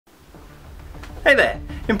Hey there!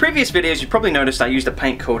 In previous videos you probably noticed I used a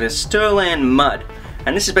paint called a Stirland Mud,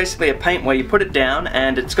 and this is basically a paint where you put it down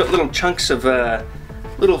and it's got little chunks of,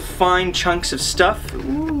 little fine chunks of stuff.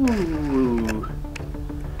 Ooh.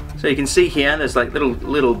 So you can see here there's like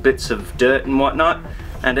little bits of dirt and whatnot,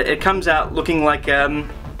 and it comes out looking like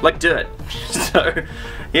dirt. So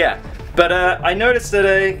yeah, but I noticed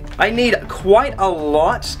that I need quite a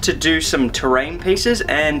lot to do some terrain pieces,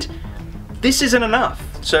 and this isn't enough.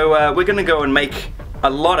 So we're gonna go and make a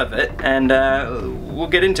lot of it, and we'll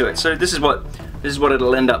get into it. So this is what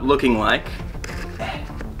it'll end up looking like.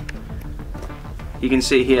 You can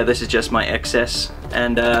see here, this is just my excess,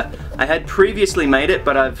 and I had previously made it,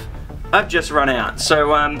 but I've just run out.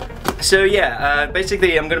 So yeah,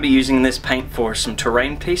 basically I'm gonna be using this paint for some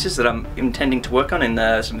terrain pieces that I'm intending to work on in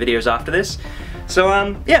some videos after this. So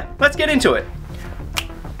yeah, let's get into it.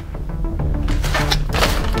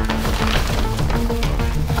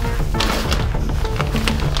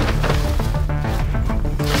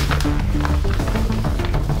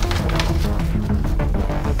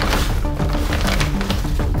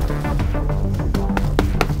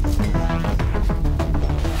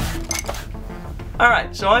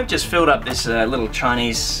 Alright, so I've just filled up this little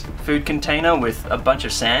Chinese food container with a bunch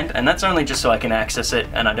of sand, and that's only just so I can access it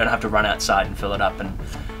and I don't have to run outside and fill it up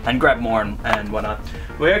and grab more and whatnot.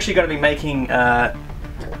 We're actually going to be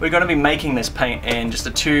making this paint in just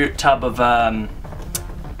a 2-tub of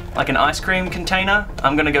like an ice cream container.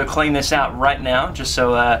 I'm going to go clean this out right now just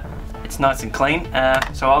so it's nice and clean.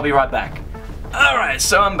 So I'll be right back. Alright,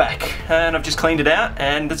 so I'm back and I've just cleaned it out,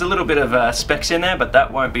 and there's a little bit of specks in there, but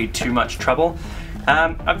that won't be too much trouble.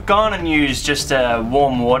 I've gone and used just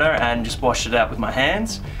warm water and just washed it out with my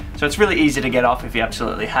hands, so it's really easy to get off if you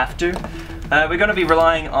absolutely have to. We're going to be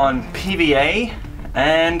relying on PVA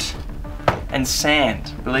and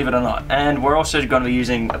sand, believe it or not, and we're also going to be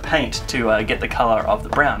using a paint to get the color of the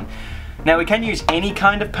brown. Now we can use any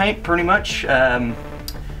kind of paint pretty much, any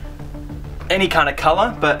kind of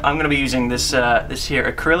color, but I'm going to be using this this here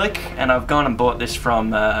acrylic, and I've gone and bought this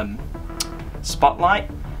from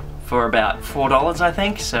Spotlight for about $4, I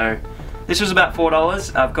think. So this was about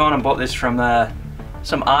 $4. I've gone and bought this from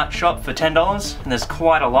some art shop for $10, and there's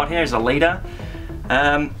quite a lot here. There's a liter.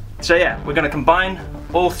 So yeah, we're going to combine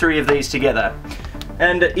all 3 of these together.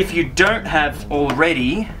 And if you don't have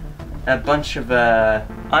already a bunch of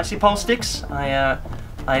icy pole sticks, I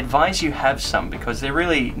advise you have some, because they're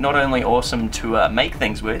really not only awesome to make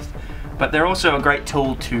things with, but they're also a great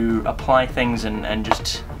tool to apply things and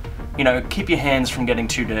just, you know, keep your hands from getting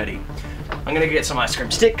too dirty. I'm gonna get some ice cream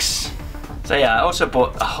sticks. So yeah, I also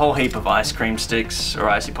bought a whole heap of ice cream sticks, or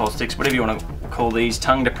icy pole sticks, whatever you want to call these.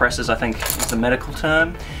 Tongue depressors, I think is the medical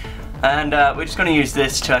term. And we're just gonna use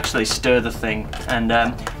this to actually stir the thing. And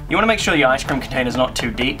you wanna make sure your ice cream container's not too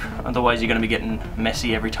deep, otherwise you're gonna be getting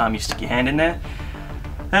messy every time you stick your hand in there.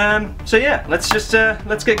 So yeah, let's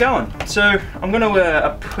get going. So I'm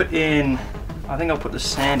gonna put in, I think I'll put the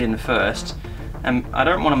sand in first, and I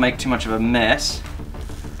don't want to make too much of a mess.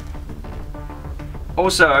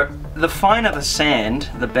 Also, the finer the sand,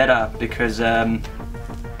 the better, because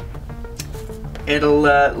it'll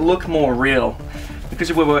look more real. Because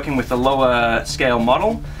if we're working with the lower scale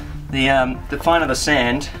model, the finer the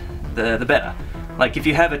sand, the better. Like if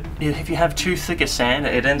you have too thick a sand,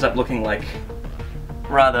 it ends up looking like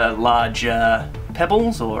rather large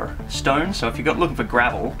pebbles or stones. So if you're looking for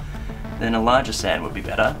gravel, then a larger sand would be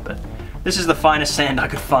better. But this is the finest sand I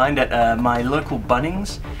could find at my local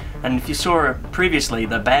Bunnings. And if you saw previously,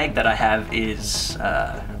 the bag that I have is,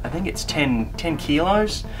 I think it's 10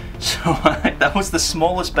 kilos. So that was the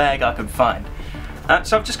smallest bag I could find.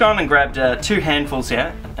 So I've just gone and grabbed 2 handfuls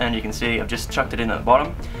here, and you can see I've just chucked it in at the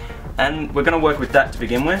bottom. And we're going to work with that to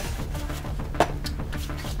begin with.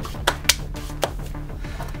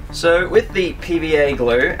 So with the PVA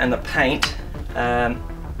glue and the paint,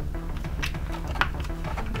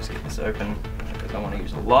 just get this open because I want to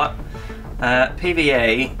use a lot.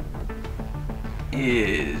 PVA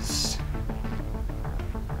is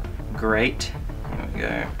great. Here we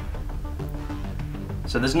go.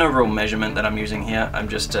 So there's no real measurement that I'm using here. I'm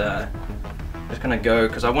just gonna go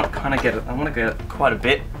because I want to get quite a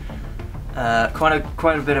bit, quite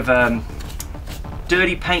a bit of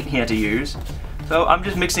dirty paint here to use. So I'm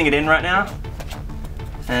just mixing it in right now,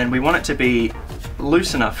 and we want it to be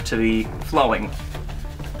loose enough to be flowing.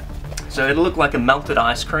 So it'll look like a melted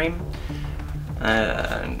ice cream,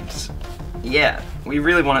 and yeah, we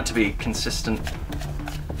really want it to be consistent.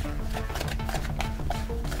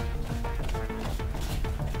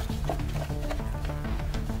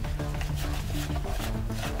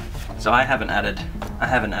 So I haven't added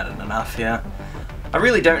enough here. I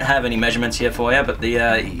really don't have any measurements here for you, but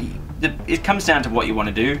it comes down to what you want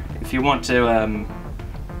to do. If you want to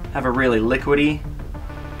have a really liquidy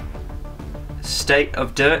state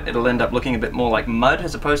of dirt, it'll end up looking a bit more like mud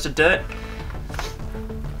as opposed to dirt.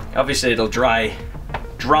 Obviously it'll dry,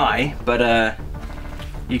 but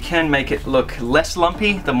you can make it look less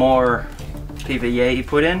lumpy the more PVA you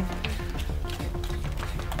put in.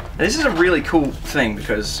 This is a really cool thing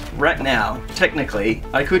because right now, technically,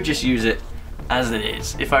 I could just use it as it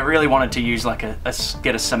is. If I really wanted to use like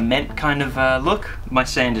get a cement kind of look, my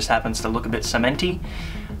sand just happens to look a bit cementy,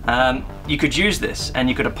 you could use this and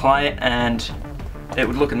you could apply it and it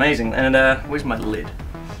would look amazing. And where's my lid?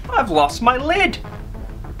 I've lost my lid!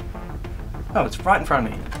 Oh, it's right in front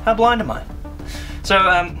of me. How blind am I? So,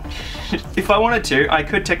 if I wanted to, I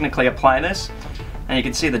could technically apply this, and you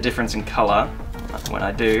can see the difference in color when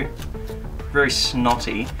I do. Very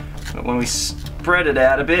snotty, but when we spread it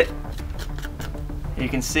out a bit, you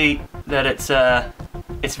can see that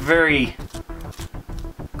it's very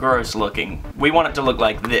gross looking. We want it to look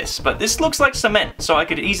like this, but this looks like cement, so I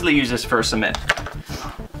could easily use this for a cement.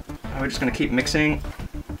 We're just gonna keep mixing.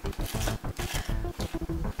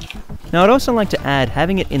 Now I'd also like to add,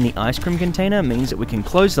 having it in the ice cream container means that we can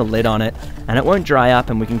close the lid on it and it won't dry up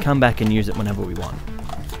and we can come back and use it whenever we want.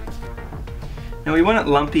 Now we want it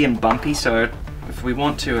lumpy and bumpy, so if we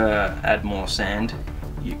want to add more sand,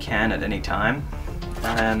 you can at any time.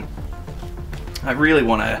 I really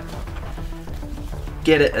want to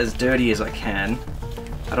get it as dirty as I can.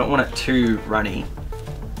 I don't want it too runny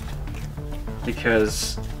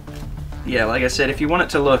because, yeah, like I said, if you want it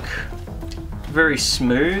to look very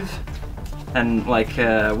smooth and like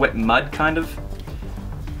wet mud kind of,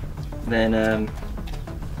 then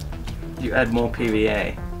you add more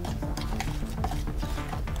PVA.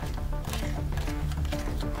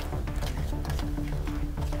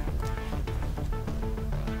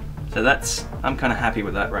 So that's, I'm kind of happy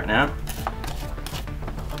with that right now.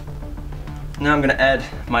 Now I'm going to add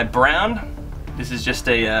my brown. This is just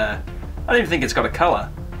a, I don't even think it's got a color.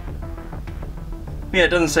 Yeah, it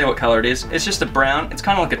doesn't say what color it is. It's just a brown. It's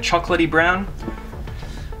kind of like a chocolatey brown.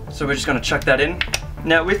 So we're just going to chuck that in.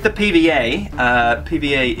 Now with the PVA,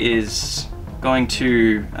 PVA is going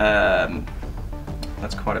to,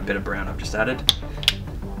 that's quite a bit of brown I've just added.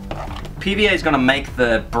 PVA is going to make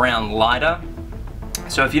the brown lighter.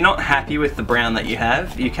 So if you're not happy with the brown that you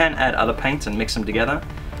have, you can add other paints and mix them together.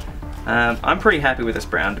 I'm pretty happy with this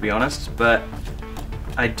brown, to be honest, but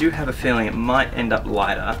I do have a feeling it might end up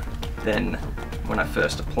lighter than when I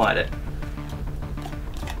first applied it.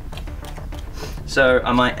 So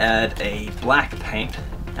I might add a black paint,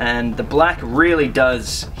 and the black really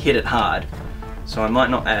does hit it hard, so I might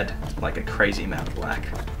not add like a crazy amount of black.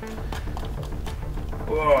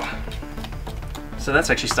 Whoa. So that's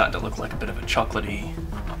actually starting to look like a bit of a chocolatey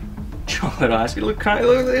chocolate ice. It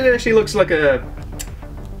actually looks like a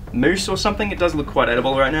mousse or something. It does look quite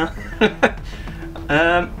edible right now.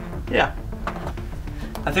 Yeah.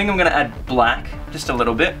 I think I'm gonna add black, just a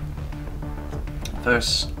little bit.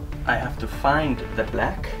 First, I have to find the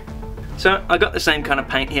black. So I got the same kind of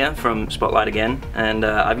paint here from Spotlight again, and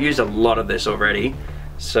I've used a lot of this already.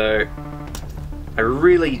 So I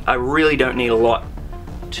really don't need a lot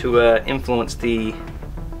to influence the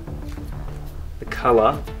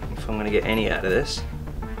color, if I'm gonna get any out of this.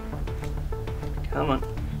 Come on,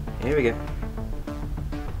 here we go.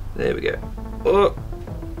 There we go. Oh,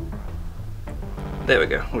 there we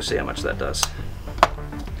go. We'll see how much that does.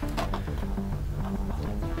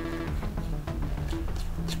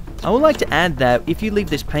 I would like to add that if you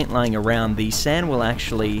leave this paint lying around, the sand will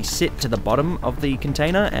actually sit to the bottom of the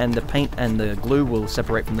container and the paint and the glue will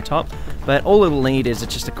separate from the top. But all it'll need is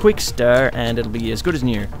just a quick stir and it'll be as good as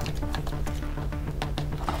new.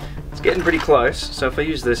 It's getting pretty close, so if I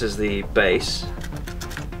use this as the base,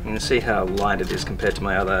 you can see how light it is compared to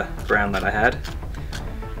my other brown that I had.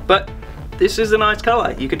 But this is a nice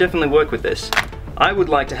color. You could definitely work with this. I would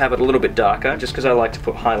like to have it a little bit darker, just because I like to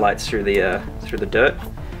put highlights through the dirt.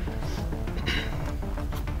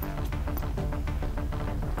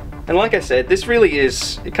 And like I said, this really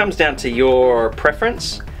is, it comes down to your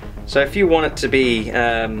preference. So if you want it to be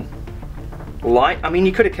light, I mean,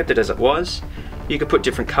 you could have kept it as it was. You could put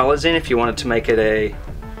different colors in if you wanted to make it a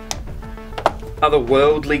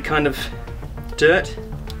otherworldly kind of dirt.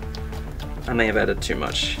 I may have added too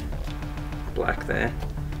much black there.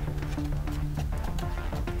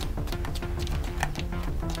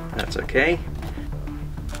 That's okay.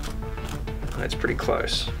 It's pretty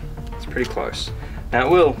close. It's pretty close. Now it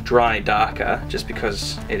will dry darker just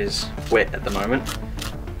because it is wet at the moment.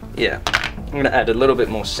 Yeah, I'm gonna add a little bit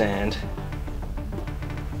more sand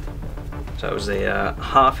So it was a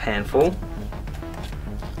half handful.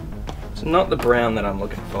 It's not the brown that I'm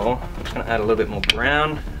looking for. I'm just going to add a little bit more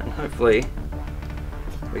brown, and hopefully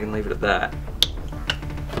we can leave it at that.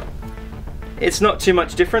 It's not too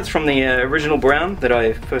much difference from the original brown that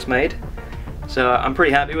I first made, so I'm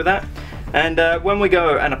pretty happy with that. And when we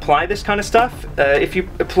go and apply this kind of stuff, if you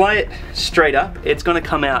apply it straight up, it's going to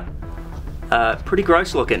come out pretty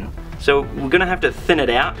gross looking. So we're going to have to thin it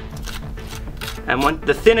out. And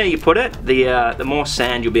the thinner you put it, the more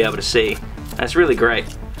sand you'll be able to see. And it's really great.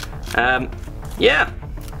 Yeah,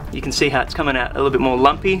 you can see how it's coming out a little bit more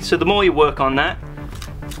lumpy. So the more you work on that,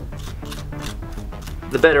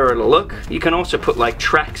 the better it'll look. You can also put like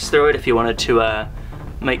tracks through it if you wanted to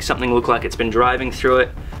make something look like it's been driving through it.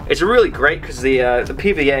 It's really great because the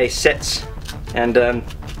PVA sets, and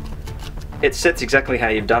it sets exactly how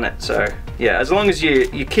you've done it. So yeah, as long as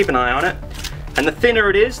you keep an eye on it, and the thinner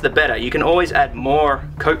it is, the better. You can always add more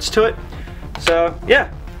coats to it. So yeah,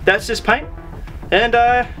 that's this paint. And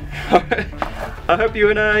I hope you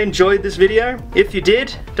enjoyed this video. If you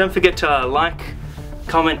did, don't forget to like,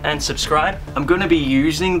 comment and subscribe. I'm going to be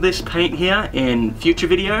using this paint here in future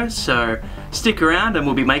videos, so stick around and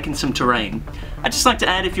we'll be making some terrain. I'd just like to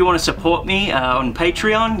add, if you want to support me on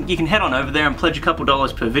Patreon, you can head on over there and pledge a couple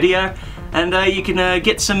dollars per video, and you can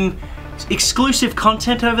get some exclusive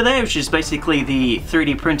content over there, which is basically the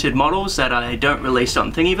 3D printed models that I don't release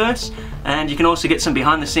on Thingiverse, and you can also get some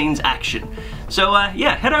behind the scenes action. So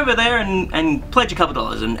yeah, head over there and pledge a couple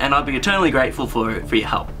dollars, and I'll be eternally grateful for your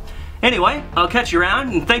help. Anyway, I'll catch you around,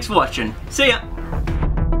 and thanks for watching. See ya!